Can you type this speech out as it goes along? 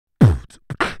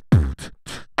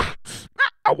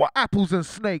Our apples and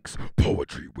snakes,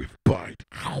 poetry with bite.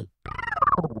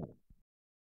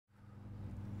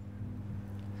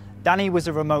 Danny was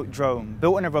a remote drone,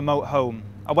 built in a remote home,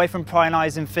 away from prying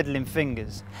eyes and fiddling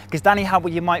fingers, because Danny had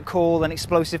what you might call an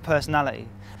explosive personality.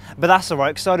 But that's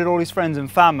alright, because so did all his friends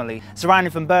and family,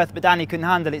 surrounded from birth, but Danny couldn't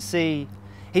handle it. See,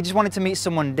 he just wanted to meet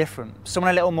someone different, someone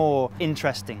a little more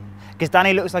interesting, because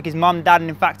Danny looks like his mum, dad, and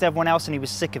in fact everyone else, and he was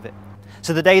sick of it.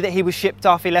 So the day that he was shipped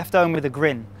off, he left home with a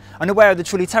grin, unaware of the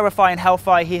truly terrifying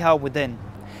hellfire he held within.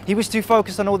 He was too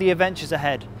focused on all the adventures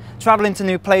ahead, travelling to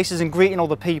new places and greeting all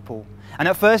the people. And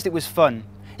at first it was fun.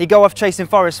 He'd go off chasing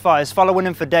forest fires, following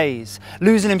them for days,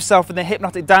 losing himself in the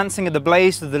hypnotic dancing of the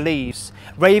blaze through the leaves,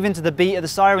 raving to the beat of the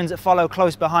sirens that follow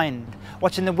close behind,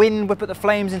 watching the wind whip at the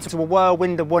flames into a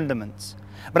whirlwind of wonderment.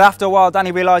 But after a while,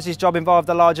 Danny realised his job involved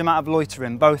a large amount of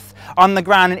loitering, both on the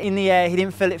ground and in the air. He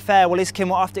didn't feel it fair. While his kin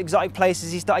were off to exotic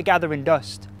places, he started gathering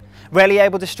dust, rarely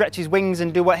able to stretch his wings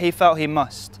and do what he felt he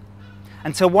must.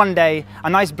 Until one day, a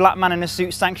nice black man in a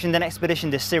suit sanctioned an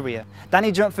expedition to Syria.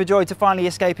 Danny jumped for joy to finally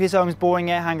escape his home's boring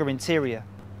air hangar interior.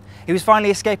 He was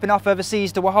finally escaping off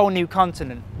overseas to a whole new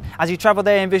continent. As he travelled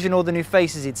there, he envisioned all the new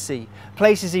faces he'd see,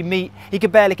 places he'd meet. He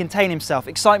could barely contain himself,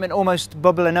 excitement almost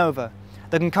bubbling over.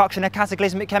 The concoction of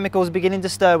cataclysmic chemicals beginning to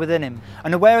stir within him.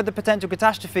 Unaware of the potential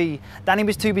catastrophe, Danny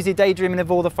was too busy daydreaming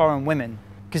of all the foreign women.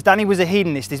 Because Danny was a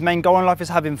hedonist, his main goal in life was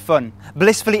having fun.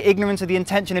 Blissfully ignorant of the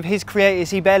intention of his creators,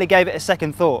 he barely gave it a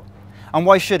second thought. And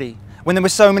why should he, when there were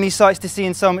so many sights to see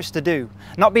and so much to do?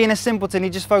 Not being a simpleton, he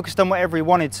just focused on whatever he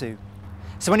wanted to.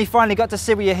 So when he finally got to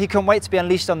Syria, he couldn't wait to be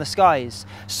unleashed on the skies,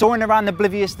 soaring around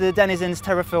oblivious to the denizens'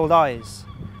 terror-filled eyes.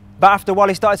 But after a while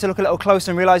he started to look a little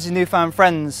closer and realised his newfound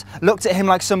friends looked at him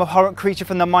like some abhorrent creature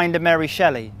from the mind of Mary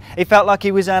Shelley. He felt like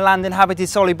he was in a land inhabited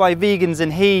solely by vegans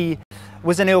and he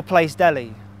was an ill-placed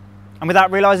deli. And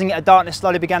without realising it, a darkness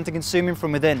slowly began to consume him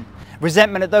from within.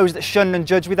 Resentment at those that shunned and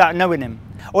judged without knowing him.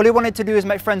 All he wanted to do was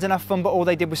make friends and have fun, but all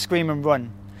they did was scream and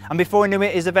run. And before he knew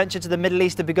it, his adventure to the Middle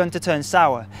East had begun to turn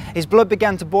sour. His blood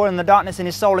began to boil and the darkness in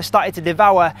his soul had started to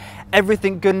devour.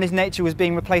 Everything good in his nature was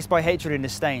being replaced by hatred and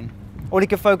disdain. All he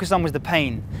could focus on was the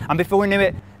pain. And before he knew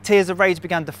it, tears of rage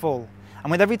began to fall. And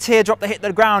with every teardrop that hit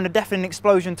the ground, a deafening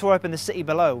explosion tore open the city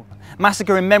below,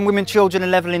 massacring men, women, children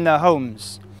and levelling their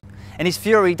homes. In his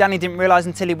fury, Danny didn't realise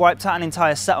until he wiped out an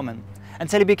entire settlement,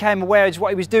 until he became aware of what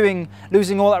he was doing,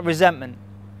 losing all that resentment.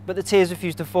 But the tears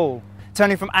refused to fall,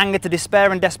 turning from anger to despair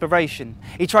and desperation.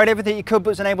 He tried everything he could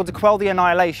but was unable to quell the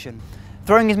annihilation.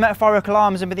 Throwing his metaphorical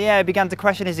arms into the air, began to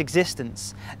question his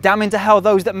existence, damning to hell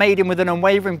those that made him with an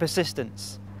unwavering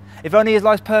persistence. If only his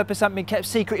life's purpose hadn't been kept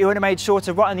secret, he would have made sure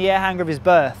to rot in the air hangar of his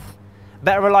birth.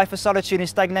 Better a life of solitude and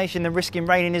stagnation than risking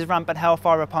raining his rampant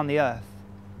hellfire upon the earth.